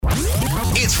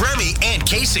Remy and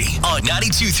Casey on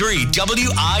 92.3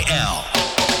 WIL.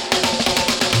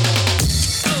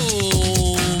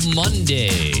 Oh,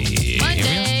 Monday.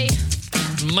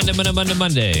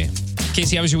 Monday.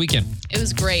 Casey, how was your weekend? It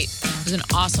was great. It was an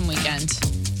awesome weekend.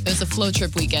 It was a flow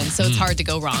trip weekend, so it's hard to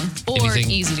go wrong or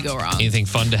easy to go wrong. Anything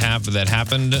fun that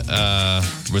happened?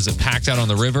 Was it packed out on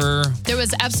the river? There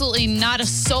was absolutely not a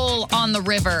soul on the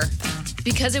river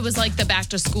because it was like the back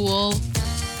to school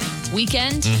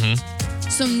weekend.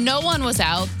 So no one was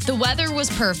out. The weather was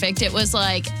perfect. It was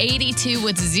like 82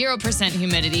 with 0%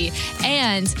 humidity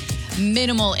and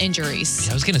minimal injuries.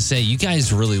 I was going to say, you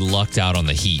guys really lucked out on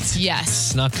the heat.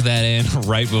 Yes. Snuck that in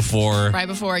right before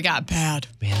it got bad.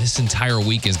 Man, this entire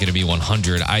week is going to be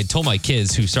 100. I told my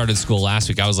kids who started school last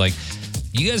week, I was like,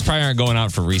 you guys probably aren't going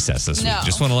out for recess this week.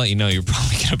 Just want to let you know you're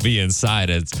probably going to be inside.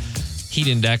 It's heat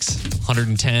index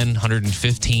 110,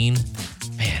 115.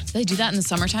 Man. Do they do that in the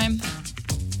summertime?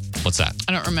 What's that?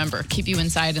 I don't remember. Keep you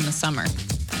inside in the summer.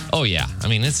 Oh, yeah. I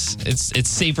mean, it's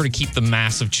safer to keep the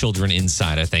mass of children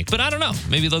inside, I think. But I don't know.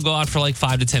 Maybe they'll go out for like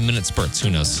 5 to 10 minute spurts.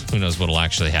 Who knows? Who knows what'll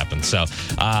actually happen? So,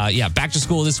 back to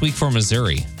school this week for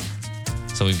Missouri.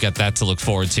 So we've got that to look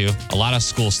forward to. A lot of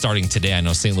schools starting today. I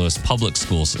know St. Louis public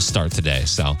schools start today.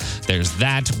 So there's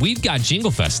that. We've got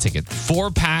Jingle Fest ticket. 4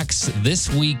 packs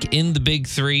this week in the Big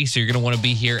 3. So you're going to want to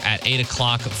be here at 8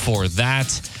 o'clock for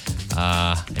that.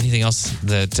 Anything else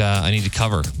that I need to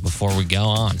cover before we go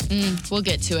on? We'll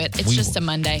get to it. It's just a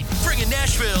Monday. Bringing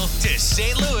Nashville to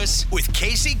St. Louis with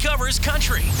Casey Covers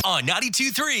Country on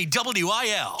 92.3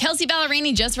 WIL. Kelsey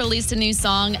Ballerini just released a new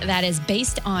song that is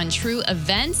based on true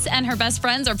events, and her best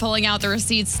friends are pulling out the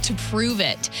receipts to prove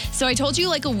it. So I told you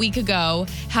like a week ago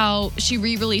how she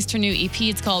re-released her new EP.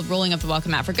 It's called Rolling Up the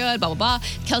Welcome Mat for Good, blah, blah, blah.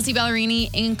 Kelsey Ballerini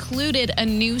included a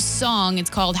new song. It's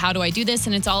called How Do I Do This?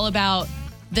 And it's all about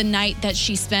the night that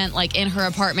she spent like in her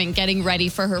apartment getting ready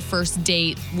for her first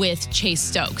date with Chase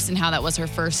Stokes, and how that was her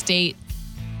first date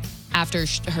after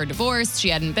her divorce. She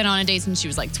hadn't been on a date since she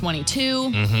was like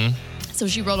 22. So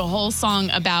she wrote a whole song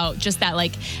about just that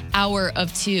like hour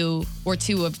of two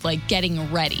of like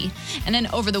getting ready. And then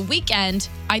over the weekend,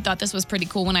 I thought this was pretty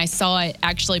cool when I saw it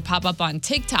actually pop up on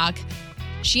TikTok.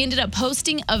 She ended up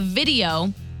posting a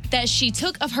video that she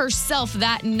took of herself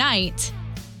that night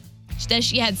that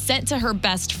she had sent to her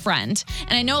best friend.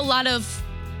 And I know a lot of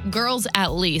girls,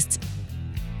 at least,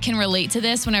 can relate to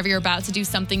this whenever you're about to do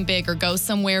something big or go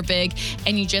somewhere big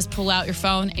and you just pull out your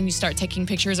phone and you start taking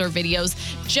pictures or videos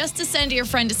just to send to your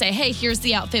friend to say, hey, here's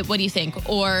the outfit. What do you think?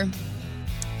 Or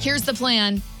here's the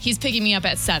plan. He's picking me up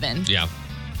at 7. Yeah.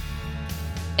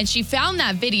 And she found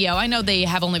that video. I know they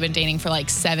have only been dating for like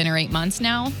 7 or 8 months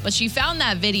now, but she found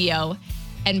that video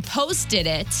and posted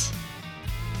it.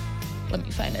 Let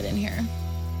me find it in here.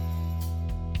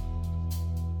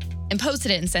 And posted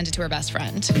it and sent it to her best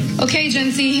friend. Okay,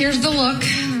 Gen Z, here's the look.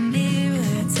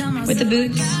 With the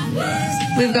boots.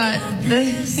 We've got the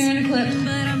hair in a clip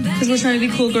because we're trying to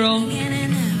be cool, girl.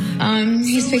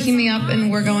 He's picking me up and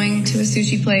we're going to a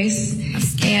sushi place.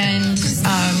 And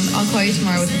I'll call you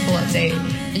tomorrow with the full update.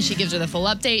 And she gives her the full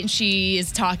update and she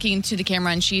is talking to the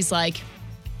camera and she's like,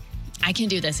 I can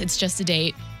do this. It's just a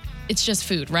date. It's just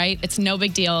food, right? It's no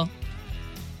big deal.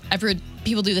 I've heard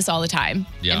people do this all the time.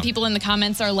 Yeah. And people in the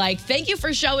comments are like, thank you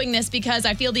for showing this because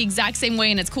I feel the exact same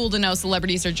way and it's cool to know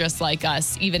celebrities are just like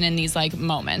us, even in these like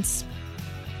moments.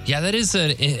 Yeah, that is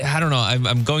I don't know.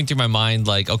 I'm going through my mind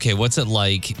like, okay, what's it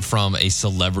like from a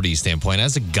celebrity standpoint?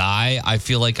 As a guy, I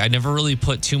feel like I never really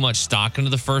put too much stock into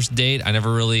the first date. I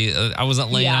never really, I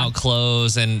wasn't laying out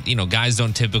clothes, and, you know, guys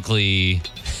don't typically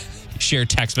share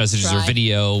text messages or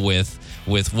video with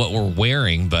what we're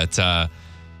wearing. But,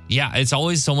 yeah, it's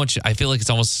always so much, I feel like it's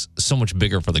almost so much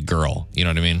bigger for the girl. You know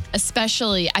what I mean?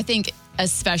 Especially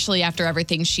after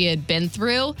everything she had been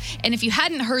through. And if you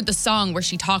hadn't heard the song where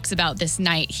she talks about this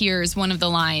night, here's one of the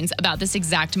lines about this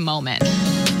exact moment.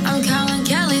 I'm calling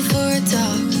Kelly for a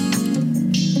talk.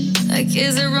 Like,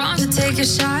 is it wrong to take a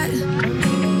shot?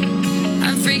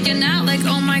 I'm freaking out like,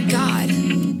 oh my God.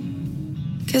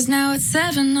 Cause now it's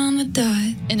 7 on the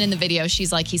dot. And in the video,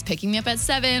 she's like, he's picking me up at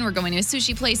 7. We're going to a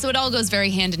sushi place. So it all goes very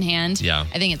hand in hand. Yeah.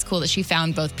 I think it's cool that she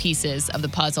found both pieces of the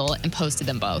puzzle and posted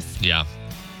them both. Yeah.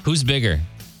 Who's bigger?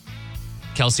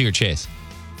 Kelsey or Chase?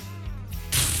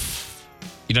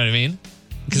 You know what I mean?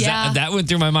 Because that went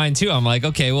through my mind too. I'm like,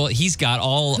 okay, well, he's got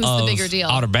all Who's of the bigger deal?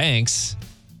 Outer Banks.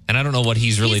 And I don't know what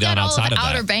he's really done outside of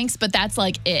that. Outer Banks, but that's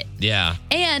like it. Yeah.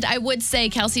 And I would say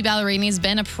Kelsey Ballerini's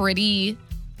been a pretty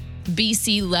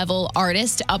BC level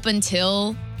artist up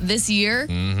until this year.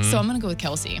 Mm-hmm. So I'm going to go with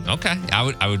Kelsey. Okay. I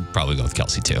would probably go with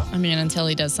Kelsey too. I mean, until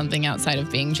he does something outside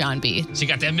of being John B. She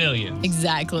got that million.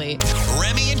 Exactly.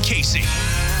 Remy and Casey.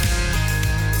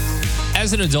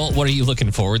 As an adult, what are you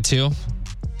looking forward to?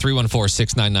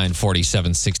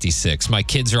 314-699-4766. My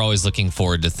kids are always looking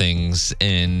forward to things,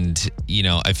 and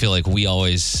I feel like we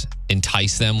always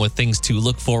entice them with things to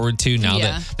look forward to. Now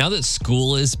that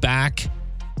school is back,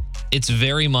 it's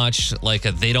very much like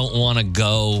they don't want to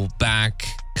go back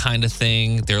kind of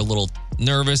thing. They're a little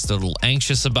nervous, they're a little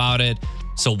anxious about it.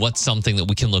 So what's something that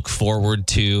we can look forward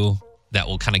to that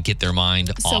will kind of get their mind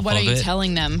off of it? So what are you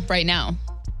telling them right now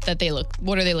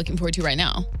what are they looking forward to right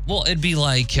now? Well, it'd be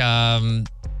like we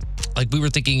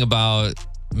were thinking about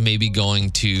maybe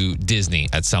going to Disney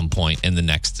at some point in the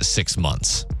next 6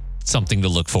 months. Something to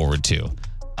look forward to.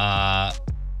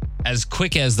 As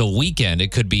quick as the weekend,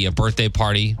 it could be a birthday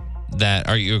party.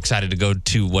 Are you excited to go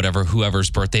to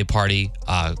whoever's birthday party?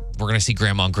 We're going to see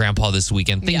grandma and grandpa this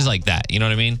weekend. Things like that. You know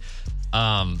what I mean?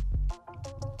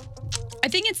 I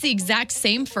think it's the exact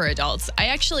same for adults. I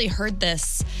actually heard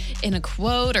this in a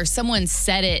quote, or someone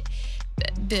said it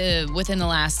within the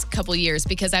last couple years,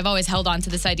 because I've always held on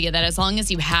to this idea that as long as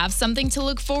you have something to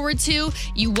look forward to,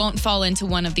 you won't fall into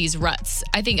one of these ruts.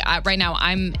 I think right now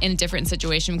I'm in a different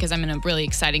situation because I'm in a really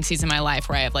exciting season of my life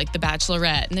where I have like the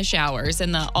Bachelorette and the showers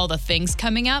and all the things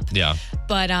coming up. Yeah.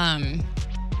 But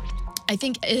I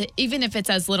think even if it's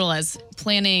as little as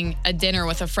planning a dinner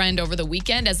with a friend over the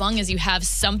weekend, as long as you have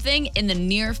something in the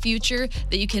near future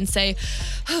that you can say,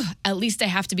 at least I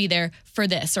have to be there for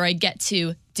this, or I get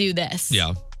to do this.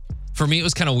 Yeah. For me, it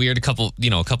was kind of weird. A couple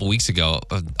weeks ago,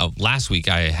 last week,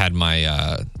 I had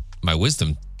my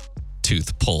wisdom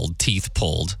teeth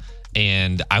pulled,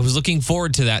 and I was looking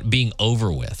forward to that being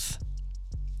over with,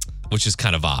 which is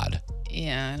kind of odd.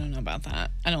 Yeah, I don't know about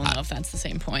that. I don't know if that's the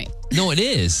same point. No, it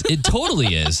is. It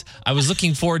totally is. I was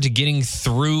looking forward to getting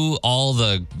through all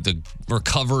the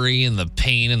recovery and the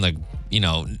pain and the,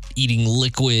 eating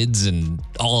liquids and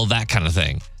all of that kind of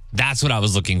thing. That's what I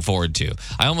was looking forward to.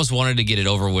 I almost wanted to get it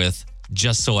over with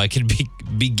just so I could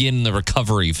begin the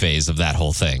recovery phase of that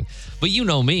whole thing. But you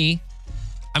know me.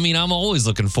 I mean, I'm always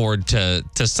looking forward to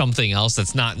something else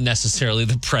that's not necessarily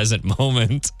the present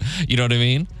moment. You know what I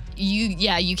mean?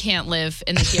 You can't live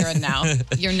in the here and now.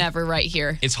 You're never right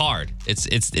here. It's hard.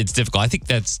 It's difficult. I think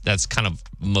that's kind of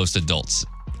most adults,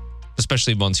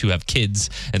 especially ones who have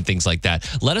kids and things like that.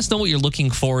 Let us know what you're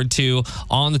looking forward to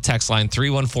on the text line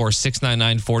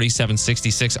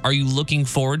 314-699-4766. Are you looking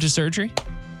forward to surgery?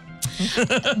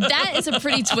 That is a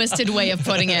pretty twisted way of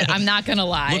putting it. I'm not going to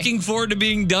lie. Looking forward to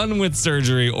being done with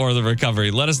surgery or the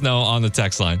recovery. Let us know on the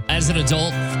text line. As an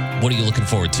adult, what are you looking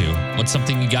forward to? What's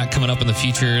something you got coming up in the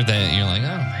future that you're like,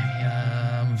 maybe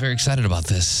I'm very excited about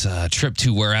this trip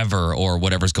to wherever or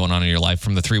whatever's going on in your life?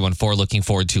 From the 314, looking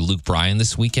forward to Luke Bryan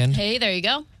this weekend. Hey, there you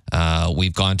go.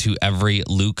 We've gone to every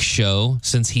Luke show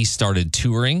since he started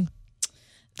touring.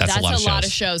 That's a lot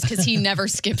of shows because he never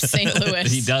skips St.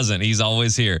 Louis. He doesn't. He's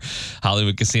always here.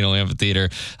 Hollywood Casino Amphitheater.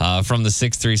 From the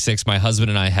 636, my husband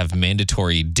and I have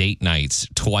mandatory date nights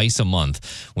twice a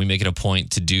month. We make it a point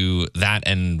to do that,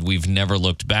 and we've never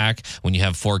looked back. When you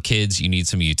have 4 kids, you need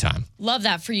some you time. Love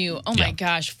that for you. Oh, my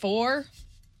gosh. 4?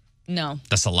 No.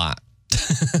 That's a lot.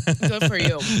 Good for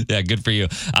you. Yeah, good for you.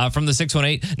 From the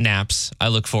 618, naps. I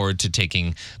look forward to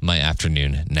taking my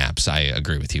afternoon naps. I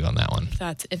agree with you on that one.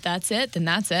 If that's it, then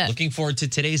that's it. Looking forward to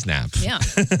today's nap. Yeah.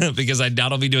 Because I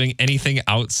doubt I'll be doing anything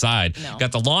outside. No.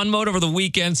 Got the lawn mowed over the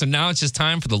weekend, so now it's just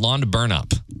time for the lawn to burn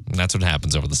up. And that's what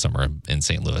happens over the summer in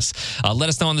St. Louis. Let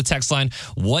us know on the text line,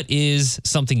 what is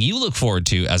something you look forward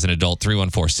to as an adult?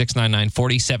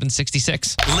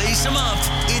 314-699-4766. Lace them up.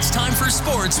 It's time for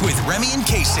sports with Remy and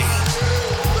Casey.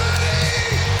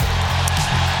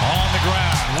 On the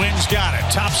ground, Wynn's got it.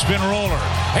 Top spin roller.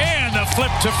 And a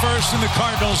flip to first, and the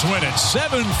Cardinals win it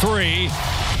 7-3.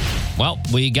 Well,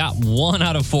 we got 1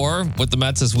 out of 4 with the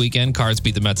Mets this weekend. Cards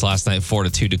beat the Mets last night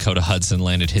 4-2. Dakota Hudson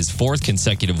landed his 4th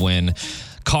consecutive win.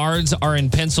 Cards are in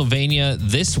Pennsylvania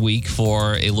this week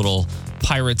for a little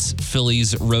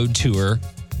Pirates-Phillies road tour.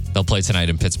 They'll play tonight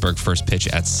in Pittsburgh. First pitch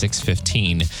at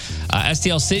 6:15.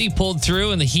 STL City pulled through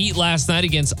in the heat last night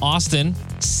against Austin,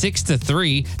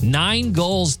 6-3, 9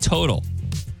 goals total.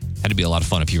 Had to be a lot of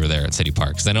fun if you were there at City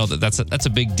Park, because I know that's a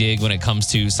big dig when it comes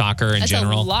to soccer in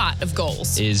general. That's a lot of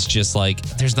goals. Is just like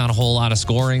there's not a whole lot of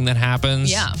scoring that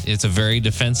happens. Yeah, it's a very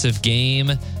defensive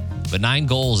game, but 9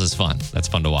 goals is fun. That's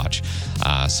fun to watch.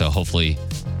 So hopefully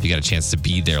you got a chance to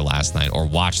be there last night or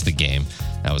watch the game.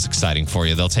 That was exciting for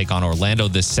you. They'll take on Orlando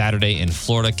this Saturday in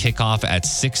Florida. Kickoff at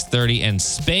 6:30. And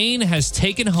Spain has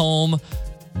taken home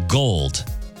gold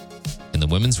in the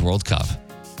Women's World Cup.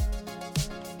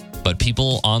 But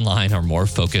people online are more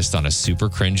focused on a super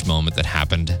cringe moment that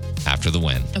happened after the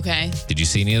win. Okay. Did you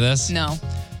see any of this? No.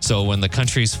 So when the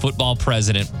country's football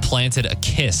president planted a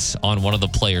kiss on one of the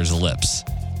players' lips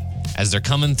as they're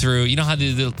coming through, you know how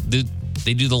they do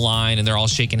the line and they're all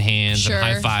shaking hands Sure. and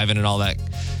high-fiving and all that.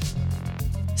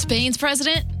 Spain's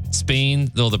president? Spain,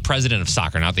 though, the president of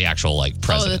soccer, not the actual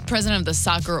president. Oh, the president of the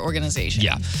soccer organization.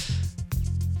 Yeah.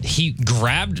 He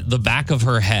grabbed the back of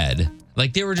her head.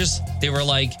 They were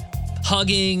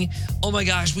hugging. Oh my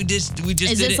gosh, we just Is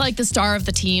did this it. the star of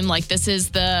the team? This is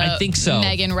the I think so.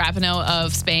 Megan Rapinoe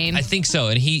of Spain. I think so.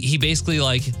 And he basically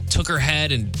took her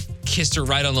head and kissed her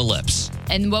right on the lips.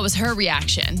 And what was her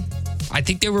reaction? I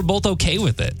think they were both okay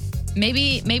with it.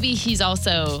 Maybe he's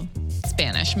also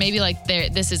Spanish. Maybe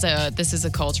this is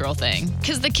a cultural thing.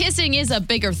 Because the kissing is a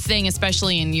bigger thing,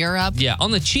 especially in Europe. Yeah, on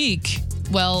the cheek.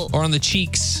 Well, or on the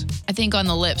cheeks. I think on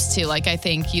the lips too. I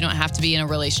think you don't have to be in a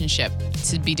relationship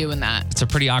to be doing that. It's a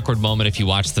pretty awkward moment if you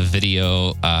watch the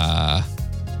video.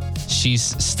 She's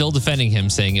still defending him,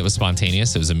 saying it was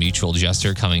spontaneous. It was a mutual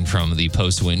gesture coming from the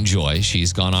post-win joy.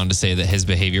 She's gone on to say that his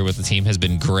behavior with the team has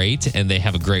been great and they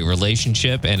have a great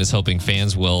relationship and is hoping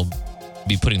fans will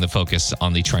be putting the focus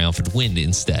on the triumphant win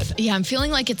instead. Yeah, I'm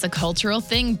feeling like it's a cultural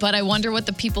thing, but I wonder what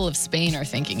the people of Spain are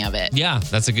thinking of it. Yeah,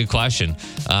 that's a good question.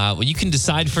 Well, you can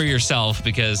decide for yourself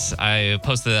because I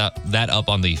posted that up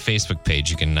on the Facebook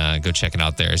page. You can go check it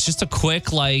out there. It's just a quick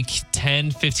 10,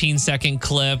 15 second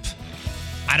clip.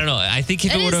 I don't know. I think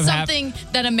if it would have happened.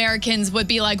 Something that Americans would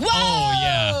be like, whoa! Oh,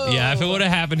 yeah. Yeah, if it would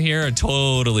have happened here, a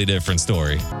totally different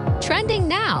story. Trending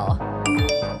now.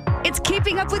 It's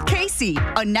Keeping Up with Casey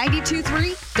on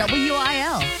 92.3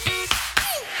 WIL.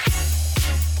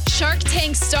 Shark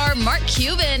Tank star Mark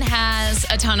Cuban has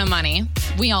a ton of money.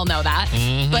 We all know that.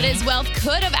 Mm-hmm. But his wealth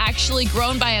could have actually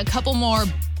grown by a couple more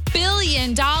 $1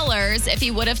 billion if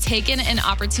he would have taken an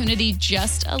opportunity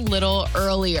just a little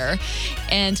earlier.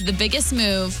 And the biggest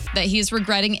move that he's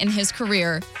regretting in his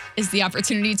career is the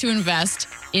opportunity to invest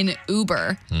in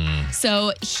Uber.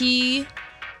 So he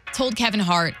told Kevin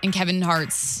Hart in Kevin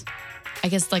Hart's, I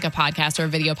guess a podcast or a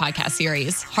video podcast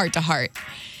series, Heart to Heart.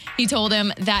 He told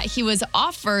him that he was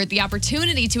offered the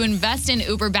opportunity to invest in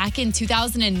Uber back in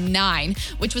 2009,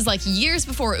 which was years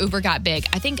before Uber got big.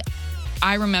 I think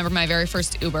I remember my very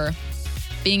first Uber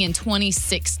being in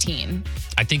 2016.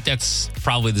 I think that's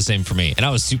probably the same for me. And I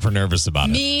was super nervous about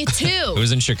it. Me too. It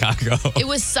was in Chicago. It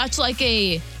was such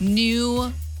a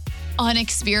new,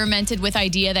 unexperimented with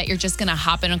idea that you're just going to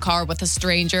hop in a car with a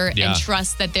stranger Yeah. and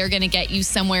trust that they're going to get you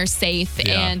somewhere safe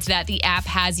and that the app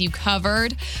has you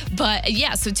covered. But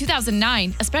yeah, so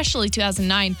 2009, especially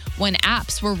 2009, when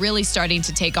apps were really starting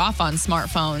to take off on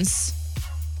smartphones,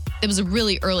 it was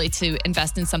really early to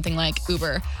invest in something like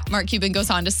Uber. Mark Cuban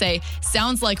goes on to say,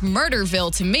 sounds like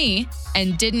Murderville to me,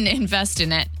 and didn't invest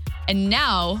in it. And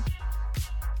now,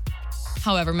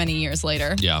 however many years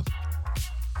later, Yeah.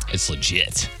 It's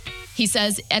legit. he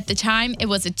says at the time it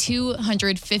was a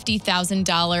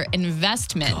 $250,000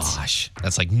 investment. Gosh,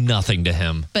 that's nothing to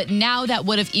him. But now that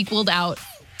would have equaled out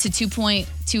to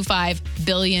 $2.25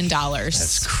 billion.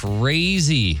 That's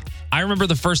crazy. I remember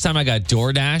the first time I got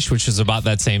DoorDash, which was about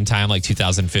that same time,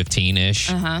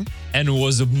 2015-ish, and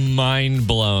was mind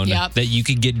blown Yep. that you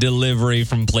could get delivery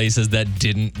from places that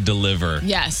didn't deliver.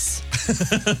 Yes.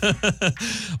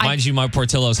 Mind you, my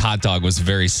Portillo's hot dog was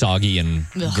very soggy and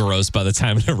gross by the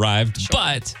time it arrived,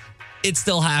 but it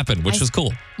still happened, which was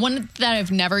cool. One that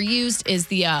I've never used is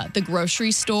the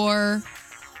grocery store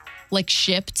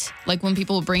shipped, when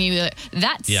people bring you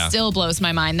that still blows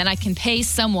my mind. Then I can pay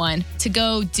someone to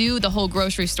go do the whole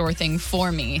grocery store thing for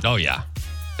me. Oh yeah,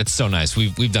 it's so nice.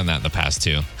 We've done that in the past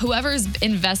too. Whoever's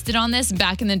invested on this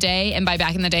back in the day, and by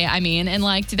back in the day I mean in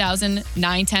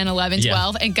 2009, 10, 11,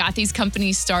 12, and got these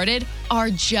companies started, are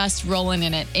just rolling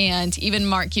in it. And even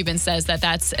Mark Cuban says that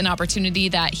that's an opportunity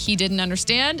that he didn't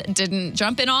understand, didn't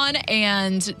jump in on,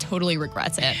 and totally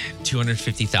regrets it.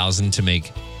 $250,000 to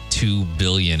make $2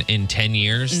 billion in 10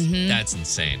 years. That's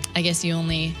insane. I guess you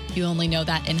only know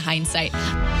that in hindsight.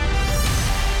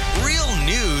 Real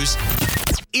news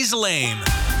is lame.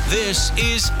 This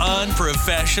is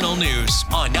Unprofessional News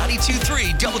on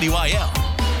 92.3 WIL.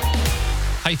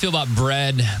 How you feel about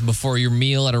bread before your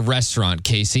meal at a restaurant,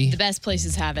 Casey? The best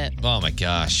places have it. Oh my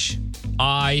gosh.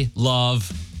 I love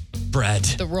bread.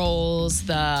 The rolls,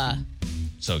 the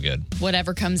So good.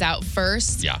 whatever comes out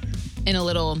first Yeah. in a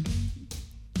little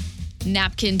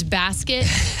napkined basket.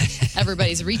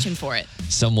 Everybody's reaching for it.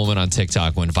 Some woman on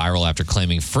TikTok went viral after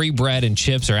claiming free bread and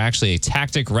chips are actually a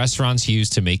tactic restaurants use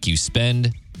to make you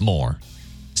spend more.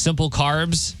 Simple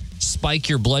carbs spike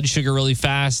your blood sugar really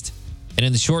fast, and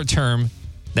in the short term,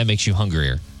 that makes you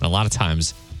hungrier. And a lot of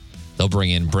times, they'll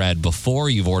bring in bread before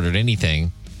you've ordered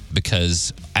anything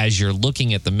because as you're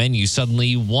looking at the menu, suddenly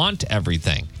you want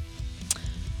everything.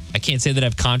 I can't say that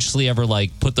I've consciously ever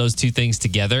like put those two things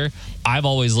together. I've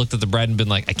always looked at the bread and been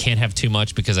like, I can't have too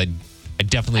much because I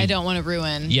definitely... I don't want to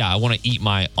ruin. Yeah, I want to eat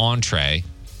my entree.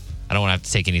 I don't want to have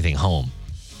to take anything home.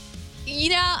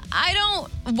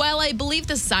 While I believe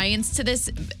the science to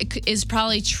this is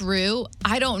probably true,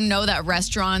 I don't know that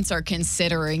restaurants are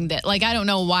considering that. Like, I don't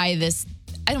know why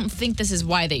I don't think this is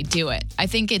why they do it. I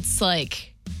think it's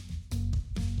like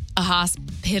a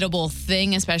hospitable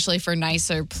thing, especially for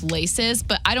nicer places.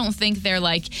 But I don't think they're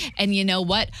like, and you know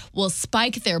what? We'll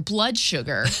spike their blood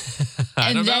sugar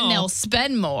and then they'll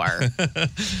spend more.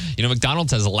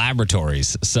 McDonald's has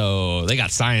laboratories, so they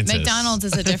got scientists. McDonald's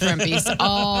is a different beast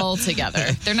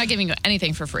altogether. They're not giving you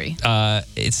anything for free.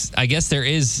 I guess there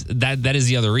is that is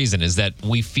the other reason, is that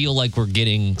we feel like we're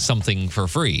getting something for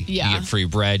free. Yeah. You get free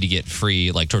bread, you get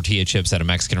free like tortilla chips at a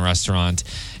Mexican restaurant,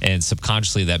 and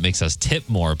subconsciously that makes us tip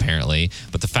more apparently.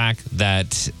 But the fact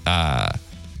that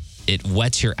it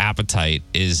whets your appetite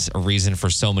is a reason for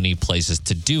so many places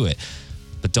to do it.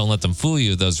 But don't let them fool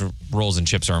you. Those rolls and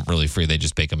chips aren't really free. They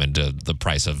just bake them into the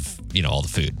price of, all the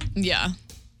food. Yeah.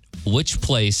 Which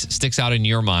place sticks out in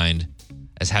your mind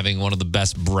as having one of the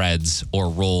best breads or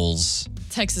rolls?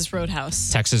 Texas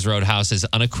Roadhouse. Texas Roadhouse is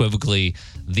unequivocally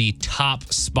the top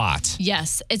spot.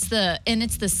 Yes, it's the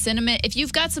cinnamon. If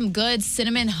you've got some good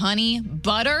cinnamon honey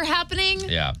butter happening,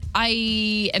 Yeah.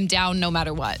 I am down no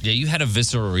matter what. Yeah, you had a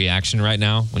visceral reaction right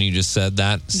now when you just said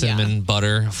that. Cinnamon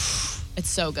butter. It's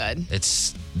so good.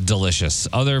 It's delicious.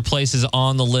 Other places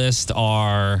on the list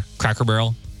are Cracker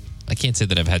Barrel. I can't say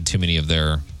that I've had too many of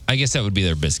their, I guess that would be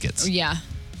their biscuits. Yeah.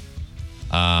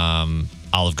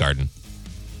 Olive Garden.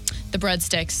 The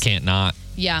breadsticks. Can't not.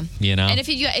 Yeah. And if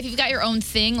you've got your own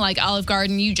thing like Olive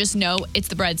Garden, you just know it's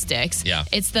the breadsticks. Yeah.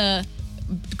 It's the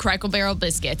Cracker Barrel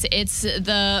biscuits. It's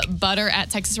the butter at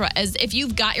Texas Roadhouse. If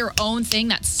you've got your own thing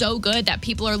that's so good that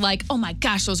people are like, oh my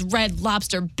gosh, those Red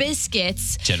Lobster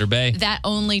biscuits. Cheddar Bay. That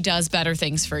only does better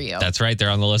things for you. That's right. They're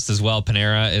on the list as well.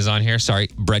 Panera is on here. Sorry,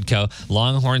 Breadco.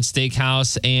 Longhorn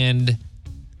Steakhouse. And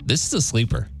this is a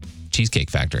sleeper. Cheesecake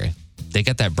Factory. They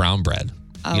got that brown bread.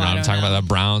 Oh, you know what I'm talking about? That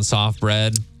brown soft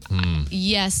bread.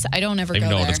 Yes, I don't ever I don't even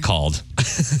go know there. what it's called.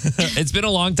 It's been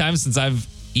a long time since I've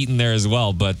eaten there as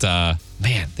well. But man,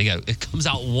 it comes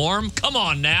out warm. Come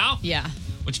on now. Yeah.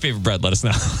 What's your favorite bread? Let us know.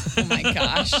 Oh my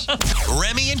gosh.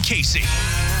 Remy and Casey.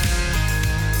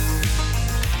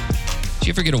 Do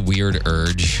you ever get a weird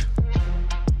urge?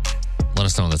 Let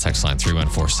us know on the text line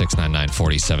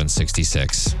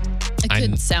 314-699-4766. It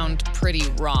could sound pretty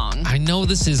wrong. I know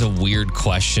this is a weird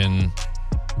question,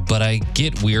 but I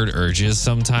get weird urges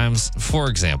sometimes. For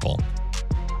example,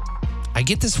 I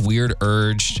get this weird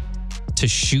urge to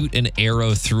shoot an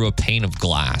arrow through a pane of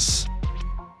glass.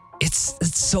 It's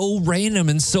so random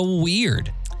and so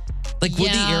weird. Like,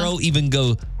 would the arrow even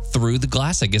go through the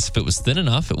glass? I guess if it was thin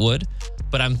enough, it would.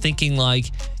 But I'm thinking like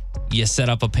you set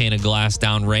up a pane of glass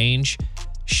down range,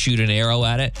 shoot an arrow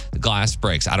at it, the glass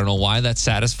breaks. I don't know why that's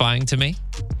satisfying to me,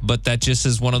 but that just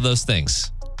is one of those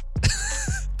things.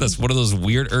 That's one of those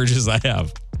weird urges I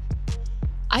have.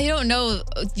 I don't know.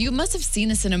 You must have seen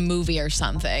this in a movie or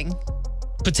something.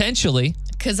 Potentially.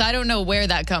 Because I don't know where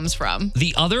that comes from.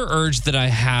 The other urge that I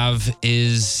have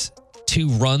is to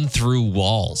run through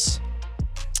walls.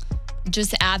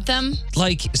 Just at them?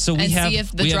 Like, so we and have... see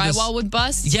if the drywall would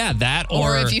bust? Yeah, that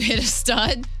or if you hit a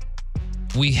stud?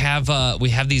 We have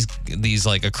these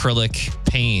like acrylic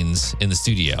panes in the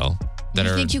studio that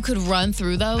You think you could run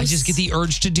through those? I just get the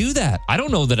urge to do that. I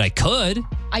don't know that I could.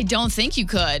 I don't think you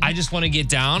could. I just want to get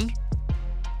down,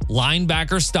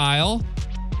 linebacker style,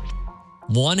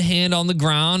 one hand on the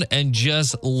ground, and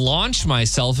just launch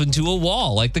myself into a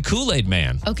wall like the Kool-Aid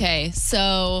Man. Okay,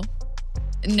 so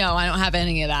no, I don't have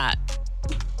any of that.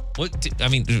 What?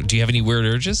 Do you have any weird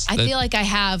urges? I feel like I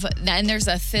have, and there's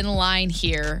a thin line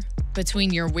here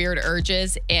between your weird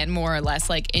urges and more or less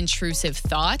like intrusive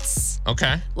thoughts.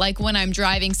 Okay. Like when I'm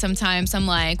driving, sometimes I'm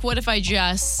like, what if I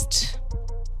just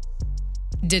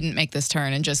didn't make this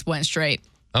turn and just went straight?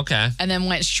 Okay. And then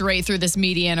went straight through this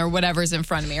median or whatever's in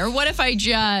front of me. Or what if I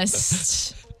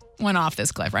just went off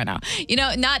this cliff right now?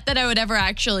 Not that I would ever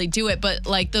actually do it, but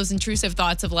like those intrusive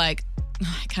thoughts of like,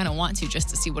 I kind of want to just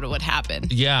to see what would happen.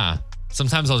 Yeah.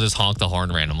 Sometimes I'll just honk the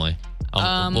horn randomly.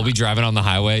 We'll be driving on the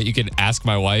highway. You can ask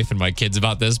my wife and my kids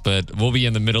about this, but we'll be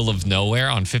in the middle of nowhere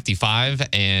on 55,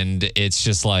 and it's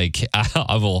just like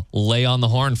I will lay on the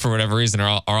horn for whatever reason,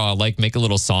 or I'll like make a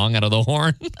little song out of the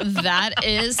horn. That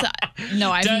is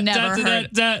No, I've never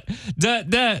heard.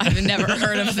 I've never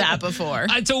heard of that before.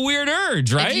 It's a weird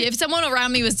urge, right? If someone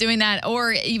around me was doing that,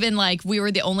 or even like we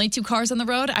were the only two cars on the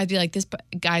road, I'd be like, this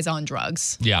guy's on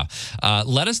drugs. Yeah.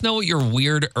 Let us know what your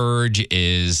weird urge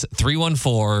is.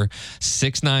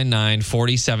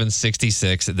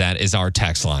 314-699-4766. That is our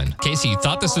text line. Casey, you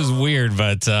thought this was weird,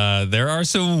 but there are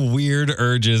some weird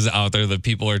urges out there that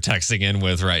people are texting in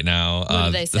with right now. What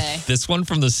do they say? This one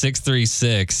from the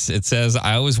 636, it says,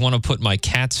 I always want to put my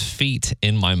cat's feet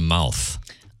in my mouth.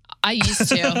 I used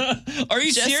to. Are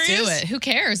you Just serious? do it. Who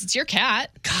cares? It's your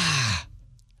cat.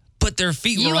 But their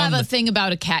feet You were have on a thing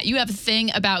about a cat. You have a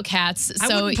thing about cats. I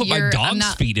So wouldn't put my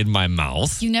dog's feet in my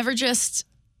mouth. You never just.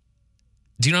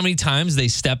 Do you know how many times they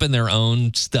step in their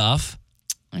own stuff?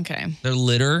 Okay. Their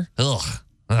litter? Ugh.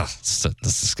 That's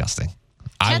disgusting.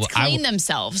 Cats clean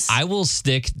themselves. I will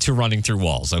stick to running through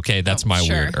walls, okay? That's my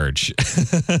weird urge.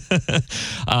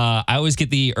 I always get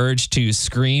the urge to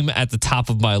scream at the top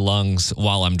of my lungs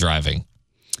while I'm driving.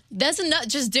 That's not.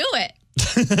 Just do it.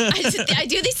 I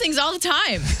do these things all the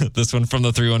time. This one from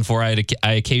the 314,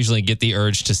 I occasionally get the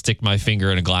urge to stick my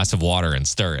finger in a glass of water and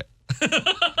stir it.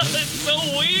 That's so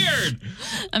weird.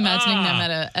 Imagining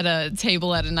them at a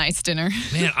table at a nice dinner.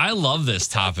 Man, I love this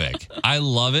topic. I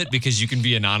love it because you can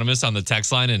be anonymous on the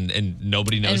text line and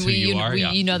nobody knows who you are.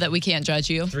 You know that we can't judge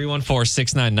you.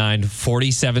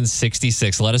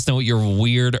 314-699-4766. Let us know what your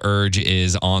weird urge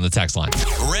is on the text line.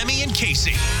 Remy and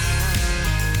Casey.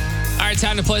 All right,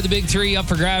 time to play the big three up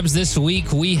for grabs. This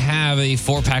week, we have a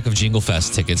 4-pack of Jingle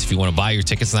Fest tickets. If you want to buy your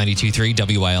tickets,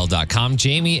 923WIL.com.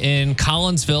 Jamie in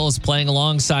Collinsville is playing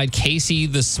alongside Casey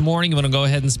this morning. You want to go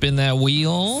ahead and spin that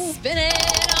wheel? Spin it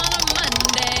on a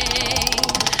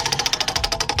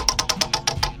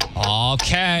Monday.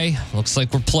 Okay. Looks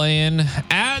like we're playing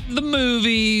at the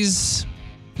movies.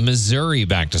 Missouri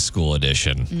Back to School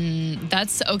Edition.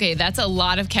 That's okay. That's a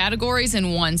lot of categories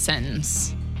in one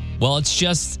sentence. Well, it's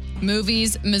just...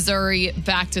 Movies, Missouri,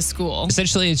 back to school.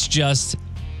 Essentially, it's just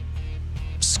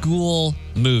school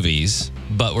movies,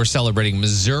 but we're celebrating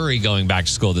Missouri going back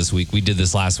to school this week. We did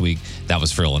this last week. That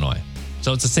was for Illinois.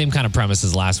 So it's the same kind of premise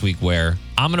as last week where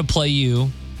I'm going to play you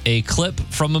a clip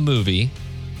from a movie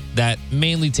that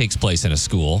mainly takes place in a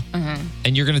school,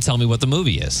 and you're going to tell me what the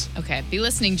movie is. Okay, be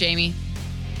listening, Jamie.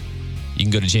 You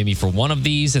can go to Jamie for one of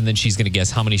these, and then she's going to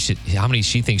guess how many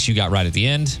she thinks you got right at the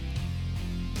end.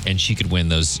 And she could win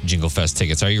those Jingle Fest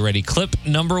tickets. Are you ready? Clip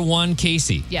number 1,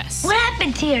 Casey. Yes. What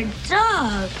happened to your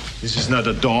dog? This is not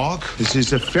a dog. This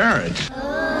is a ferret.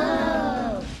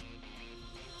 Oh.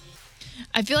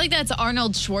 I feel like that's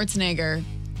Arnold Schwarzenegger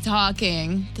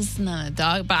talking. This is not a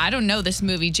dog, but I don't know this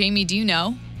movie. Jamie, do you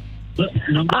know?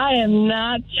 I am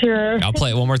not sure. I'll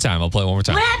play it one more time. What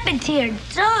happened to your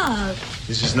dog?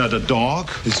 This is not a dog.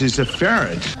 This is a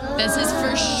ferret. This is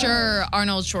for sure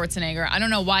Arnold Schwarzenegger. I don't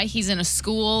know why he's in a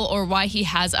school or why he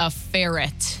has a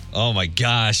ferret. Oh my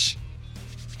gosh.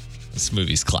 This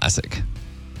movie's classic.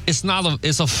 It's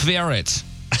a ferret.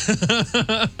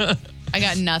 I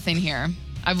got nothing here.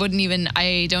 I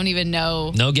don't even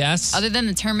know. No guess? Other than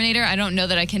the Terminator, I don't know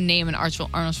that I can name an Arnold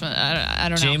Schwarzenegger. I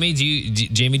don't know. Jamie,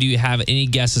 do you have any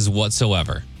guesses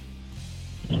whatsoever?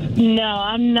 No,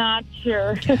 I'm not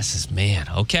sure. Guesses, man.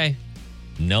 Okay.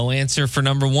 No answer for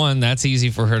number 1. That's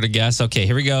easy for her to guess. Okay,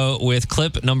 here we go with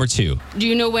clip number 2. Do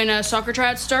you know when soccer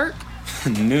tryouts start?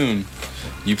 Noon.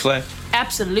 You play?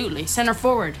 Absolutely. Center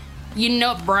forward. You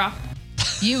know it, bruh.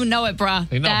 You know it,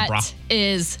 bruh. You know it, That bruh.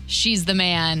 is She's the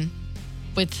Man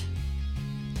with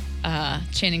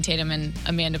Channing Tatum and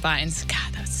Amanda Bynes.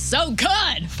 God, that was so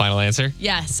good. Final answer?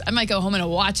 Yes, I might go home and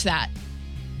watch that.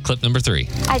 Clip number 3.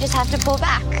 I just have to pull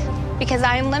back because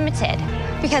I am limited,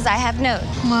 because I have nodes.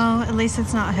 Well, at least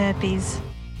it's not herpes.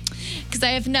 Because I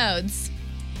have nodes.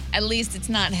 At least it's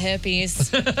not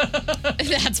herpes.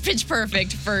 That's Pitch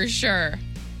Perfect for sure.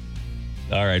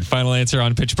 All right, final answer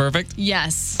on Pitch Perfect?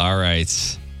 Yes. All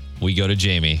right, we go to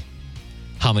Jamie.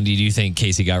 How many do you think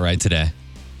Casey got right today?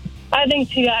 I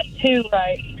think she got 2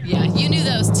 right. Yeah, you knew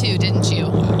those 2, didn't you?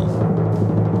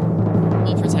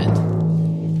 We'll pretend.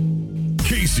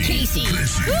 Casey.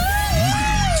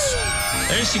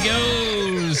 There she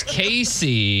goes,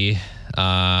 Casey.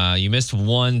 You missed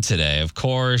 1 today. Of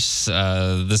course,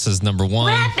 this is number 1.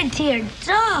 What happened to your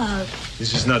dog?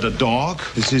 This is not a dog.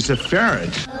 This is a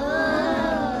ferret.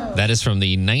 Oh. That is from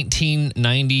the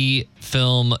 1990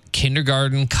 film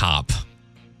Kindergarten Cop.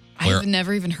 I've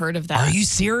never even heard of that. Are you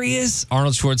serious?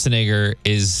 Arnold Schwarzenegger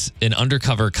is an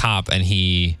undercover cop, and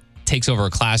he takes over a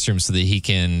classroom so that he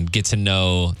can get to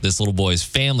know this little boy's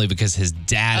family because his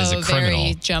dad is a criminal.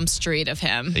 Very Jump Street of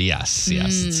him. Yes.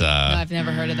 It's I've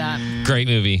never heard of that. great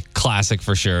movie, classic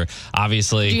for sure.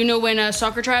 Obviously. Do you know when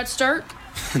soccer tryouts start?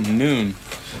 Noon.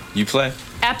 You play?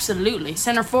 Absolutely.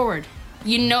 Center forward.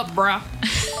 You know it, bro.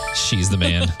 She's the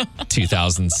Man,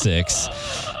 2006.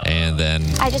 And then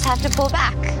I just have to pull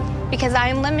back because I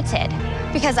am limited,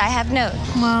 because I have notes.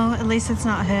 Well, at least it's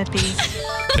not herpes.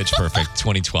 Pitch Perfect,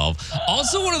 2012.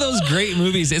 Also one of those great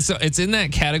movies. It's in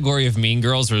that category of Mean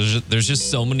Girls where there's just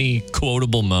so many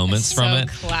quotable moments from it.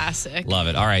 Classic. Love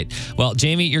it. All right. Well,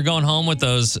 Jamie, you're going home with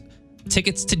those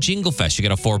tickets to Jingle Fest. You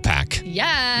got a 4-pack.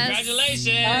 Yes.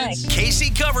 Congratulations. Casey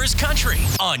covers country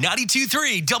on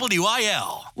 92.3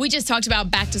 WIL. We just talked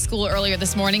about back to school earlier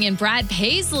this morning, and Brad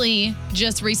Paisley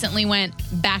just recently went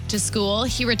back to school.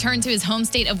 He returned to his home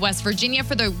state of West Virginia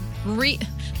for the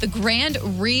grand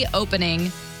reopening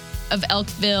of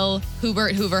Elkville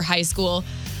Hubert Hoover High School.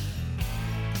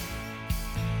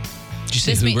 Did you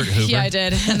say Hubert Hoover? Yeah, I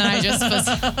did. And then I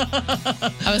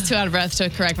was too out of breath to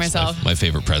correct myself. My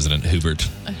favorite president, Hubert.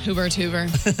 Hubert Hoover.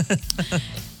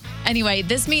 Anyway,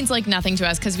 this means like nothing to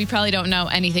us because we probably don't know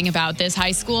anything about this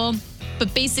high school.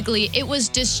 But basically, it was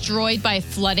destroyed by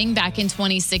flooding back in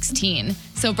 2016.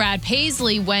 So Brad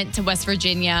Paisley went to West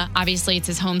Virginia. Obviously, it's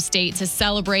his home state to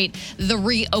celebrate the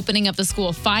reopening of the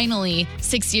school. Finally,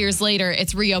 6 years later,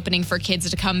 it's reopening for kids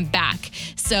to come back.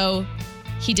 So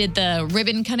he did the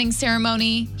ribbon cutting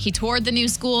ceremony. He toured the new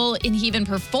school, and he even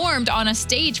performed on a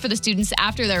stage for the students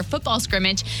after their football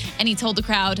scrimmage. And he told the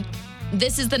crowd,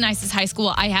 "This is the nicest high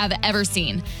school I have ever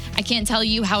seen. I can't tell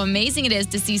you how amazing it is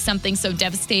to see something so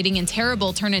devastating and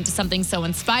terrible turn into something so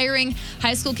inspiring.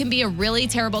 High school can be a really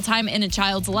terrible time in a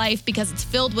child's life because it's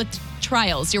filled with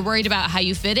trials. You're worried about how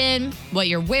you fit in, what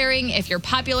you're wearing, if you're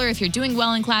popular, if you're doing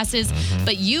well in classes,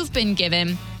 but you've been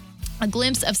given a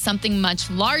glimpse of something much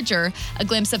larger, a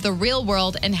glimpse of the real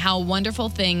world and how wonderful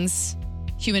things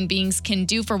human beings can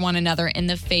do for one another in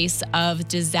the face of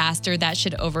disaster that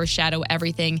should overshadow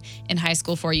everything in high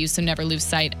school for you. So never lose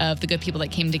sight of the good people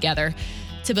that came together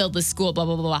to build this school, blah,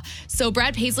 blah, blah, blah." So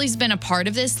Brad Paisley's been a part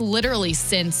of this literally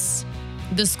since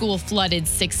the school flooded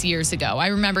 6 years ago. I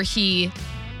remember he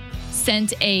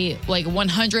sent a like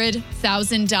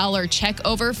 $100,000 check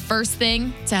over first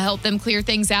thing to help them clear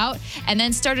things out, and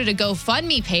then started a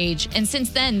GoFundMe page. And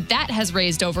since then, that has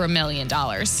raised over $1 million.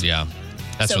 Yeah.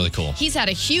 That's really cool. He's had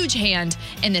a huge hand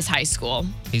in this high school.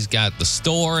 He's got the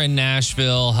store in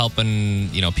Nashville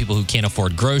helping, people who can't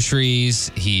afford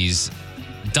groceries. He's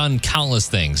done countless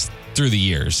things through the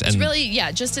years. It's really,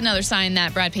 just another sign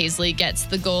that Brad Paisley gets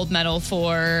the gold medal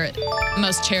for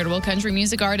most charitable country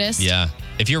music artist. Yeah.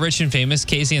 If you're rich and famous,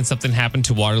 Casey, and something happened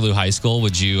to Waterloo High School,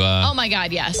 would you? Oh my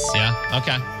God, yes. Yeah.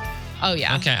 Okay. Oh,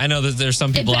 yeah. Okay. I know that there's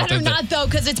some people out there. It better not, though,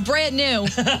 because it's brand new.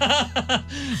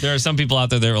 There are some people out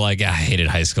there that were like, I hated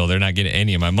high school. They're not getting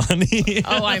any of my money.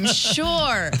 Oh, I'm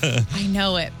sure. I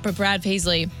know it. But Brad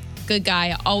Paisley, good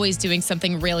guy, always doing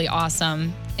something really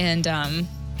awesome. And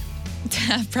to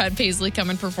have Brad Paisley come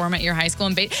and perform at your high school,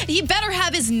 and he better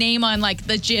have his name on like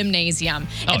the gymnasium.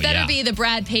 It better be the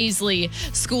Brad Paisley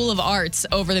School of Arts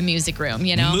over the music room,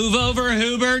 Move over,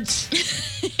 Hubert.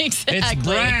 Exactly. It's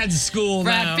Brad's school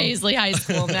Brad now. Paisley High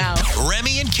School now.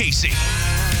 Remy and Casey.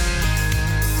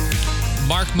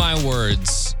 Mark my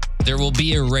words. There will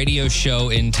be a radio show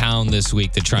in town this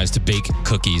week that tries to bake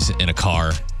cookies in a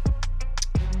car.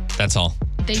 That's all.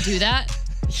 They do that?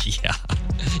 Yeah.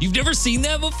 You've never seen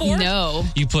that before? No.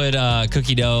 You put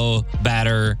cookie dough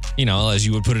batter, as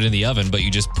you would put it in the oven, but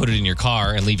you just put it in your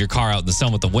car and leave your car out in the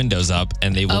sun with the windows up,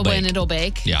 and they will bake. Oh, and it'll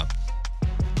bake? Yeah.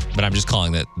 But I'm just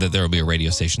calling that there will be a radio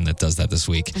station that does that this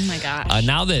week. Oh, my gosh.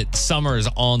 Now that summer is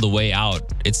on the way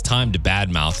out, it's time to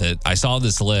badmouth it. I saw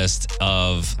this list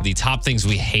of the top things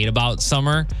we hate about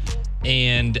summer.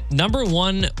 And number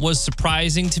one was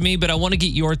surprising to me, but I want to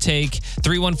get your take.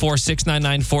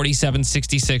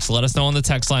 314-699-4766. Let us know on the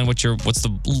text line what's your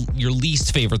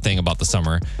least favorite thing about the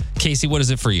summer. Casey, what is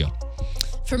it for you?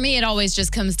 For me, it always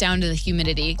just comes down to the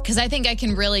humidity, because I think I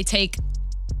can really take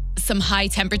some high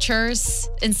temperatures,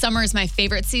 and summer is my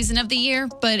favorite season of the year.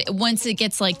 But once it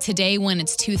gets like today, when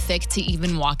it's too thick to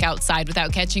even walk outside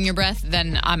without catching your breath,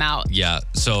 then I'm out. Yeah.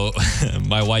 So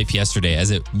my wife yesterday,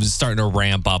 as it was starting to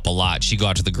ramp up a lot, she'd go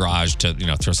out to the garage to,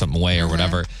 throw something away or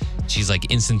whatever. She's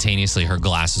like, instantaneously, her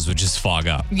glasses would just fog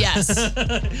up. Yes,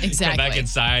 exactly. Come back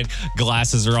inside,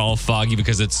 glasses are all foggy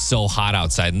because it's so hot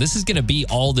outside. And this is going to be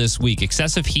all this week.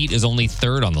 Excessive heat is only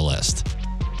third on the list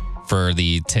for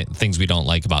the things we don't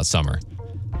like about summer.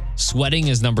 Sweating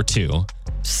is number 2.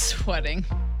 Sweating.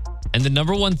 And the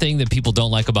number one thing that people don't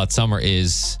like about summer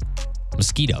is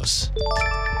mosquitoes,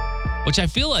 which I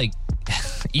feel like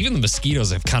even the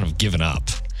mosquitoes have kind of given up.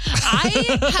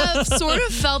 I have sort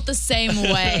of felt the same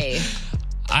way.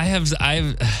 I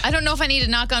don't know if I need to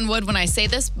knock on wood when I say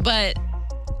this, but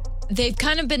they've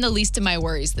kind of been the least of my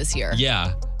worries this year.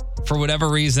 Yeah. For whatever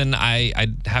reason, I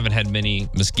haven't had many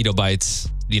mosquito bites,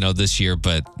 this year,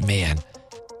 but man,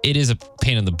 it is a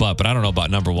pain in the butt. But I don't know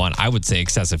about number one. I would say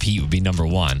excessive heat would be number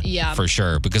one. Yeah. For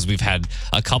sure, because we've had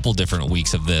a couple different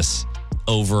weeks of this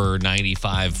over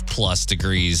 95 plus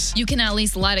degrees. You can at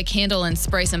least light a candle and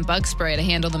spray some bug spray to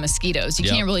handle the mosquitoes. You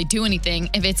can't really do anything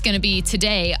if it's going to be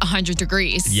today 100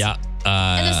 degrees. Yeah.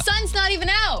 And the sun's not even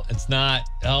out. It's not.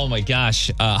 Oh my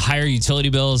gosh. Higher utility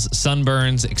bills,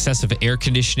 sunburns, excessive air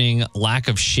conditioning, lack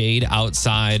of shade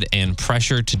outside, and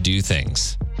pressure to do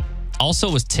things.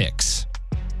 Also with ticks.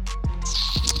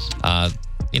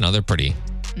 They're pretty.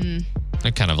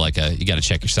 They're kind of like you got to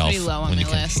check yourself. Pretty low on my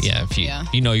list. Yeah, if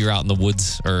you're out in the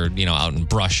woods or out in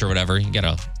brush or whatever, you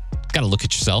gotta look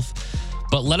at yourself.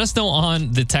 But let us know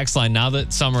on the text line now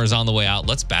that summer is on the way out.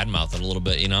 Let's badmouth it a little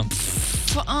bit,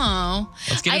 Oh.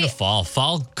 Let's get into fall.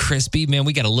 Fall crispy, man.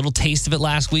 We got a little taste of it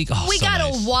last week. Oh, we so got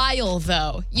nice. a while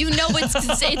though.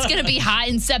 It's going to be hot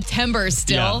in September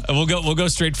still. Yeah, we'll go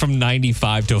straight from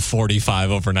 95 to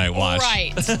 45 overnight watch.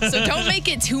 Right. So don't make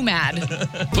it too mad.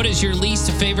 What is your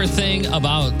least favorite thing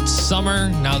about summer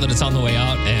now that it's on the way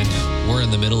out and we're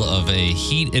in the middle of a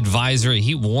heat advisory,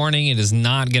 heat warning? It is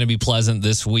not going to be pleasant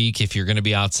this week if you're going to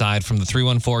be outside. From the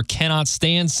 314, cannot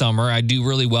stand summer. I do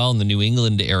really well in the New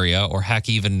England area, or heck,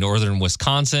 even northern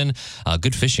Wisconsin.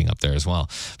 Good fishing up there as well.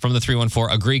 From the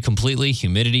 314, agree completely.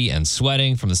 Humidity and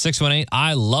sweating. From the 618,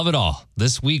 I love it all.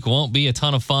 This week won't be a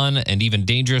ton of fun and even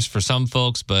dangerous for some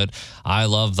folks, but I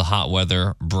love the hot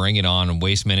weather. Bring it on. And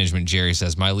Waste Management Jerry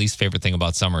says, my least favorite thing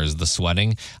about summer is the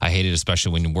sweating. I hate it,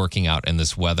 especially when you're working out in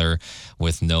this weather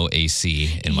with no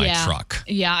AC in my truck.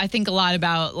 Yeah, I think a lot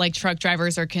about like truck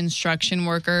drivers or construction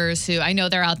workers who I know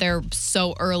they're out there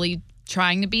so early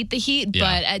trying to beat the heat,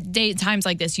 but at times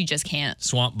like this, you just can't.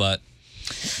 Swamp butt.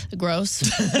 Gross.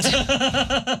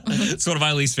 It's one of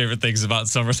my least favorite things about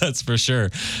summer, that's for sure.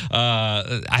 We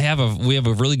have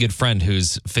a really good friend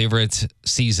whose favorite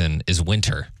season is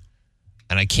winter.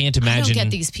 And I can't imagine. I don't get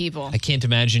these people. I can't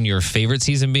imagine your favorite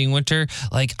season being winter.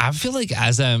 Like, I feel like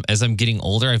as I'm getting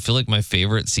older, I feel like my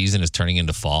favorite season is turning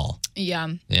into fall. Yeah.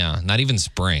 Yeah, not even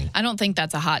spring. I don't think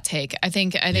that's a hot take. I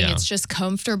think it's just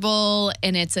comfortable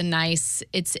and it's a nice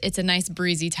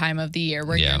breezy time of the year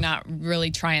where you're not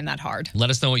really trying that hard.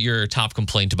 Let us know what your top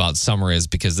complaint about summer is,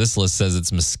 because this list says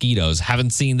it's mosquitoes.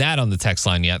 Haven't seen that on the text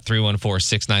line yet.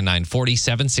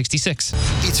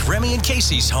 314-699-4766. It's Remy and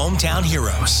Casey's Hometown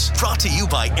Heroes. Brought to you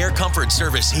by Air Comfort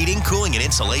Service Heating, Cooling, and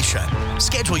Insulation.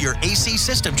 Schedule your AC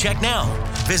system check now.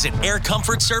 Visit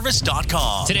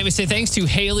aircomfortservice.com. Today we say thanks to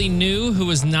Haley New, who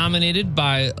was nominated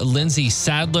by Lindsay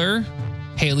Sadler.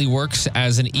 Haley works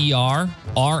as an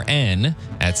RN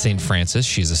at St. Francis.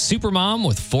 She's a super mom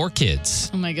with 4 kids.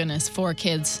 Oh my goodness, 4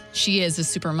 kids. She is a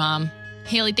super mom.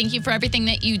 Haley, thank you for everything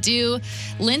that you do.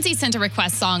 Lindsay sent a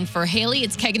request song for Haley.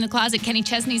 It's Keg in the Closet. Kenny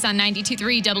Chesney's on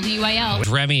 92.3 WIL. With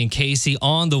Remy and Casey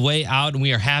on the way out, and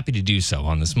we are happy to do so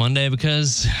on this Monday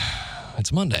because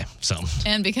it's Monday.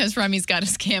 And because Remy's got a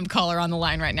scam caller on the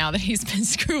line right now that he's been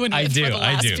screwing with for the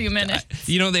last few minutes.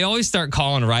 They always start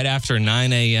calling right after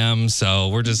 9 a.m., so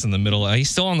we're just in the middle. He's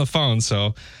still on the phone,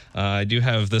 so I do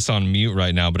have this on mute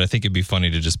right now, but I think it'd be funny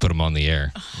to just put him on the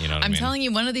air. You know what I mean? I'm telling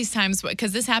you, one of these times,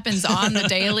 because this happens on the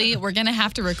daily, we're going to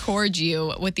have to record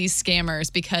you with these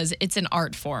scammers because it's an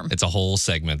art form. It's a whole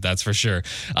segment, that's for sure.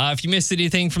 If you missed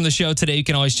anything from the show today, you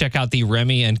can always check out the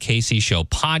Remy and Casey Show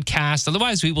podcast.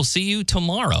 Otherwise, we will see you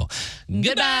tomorrow.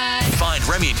 Goodbye. Find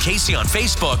Remy and Casey on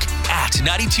Facebook at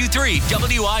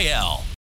 92.3 WIL.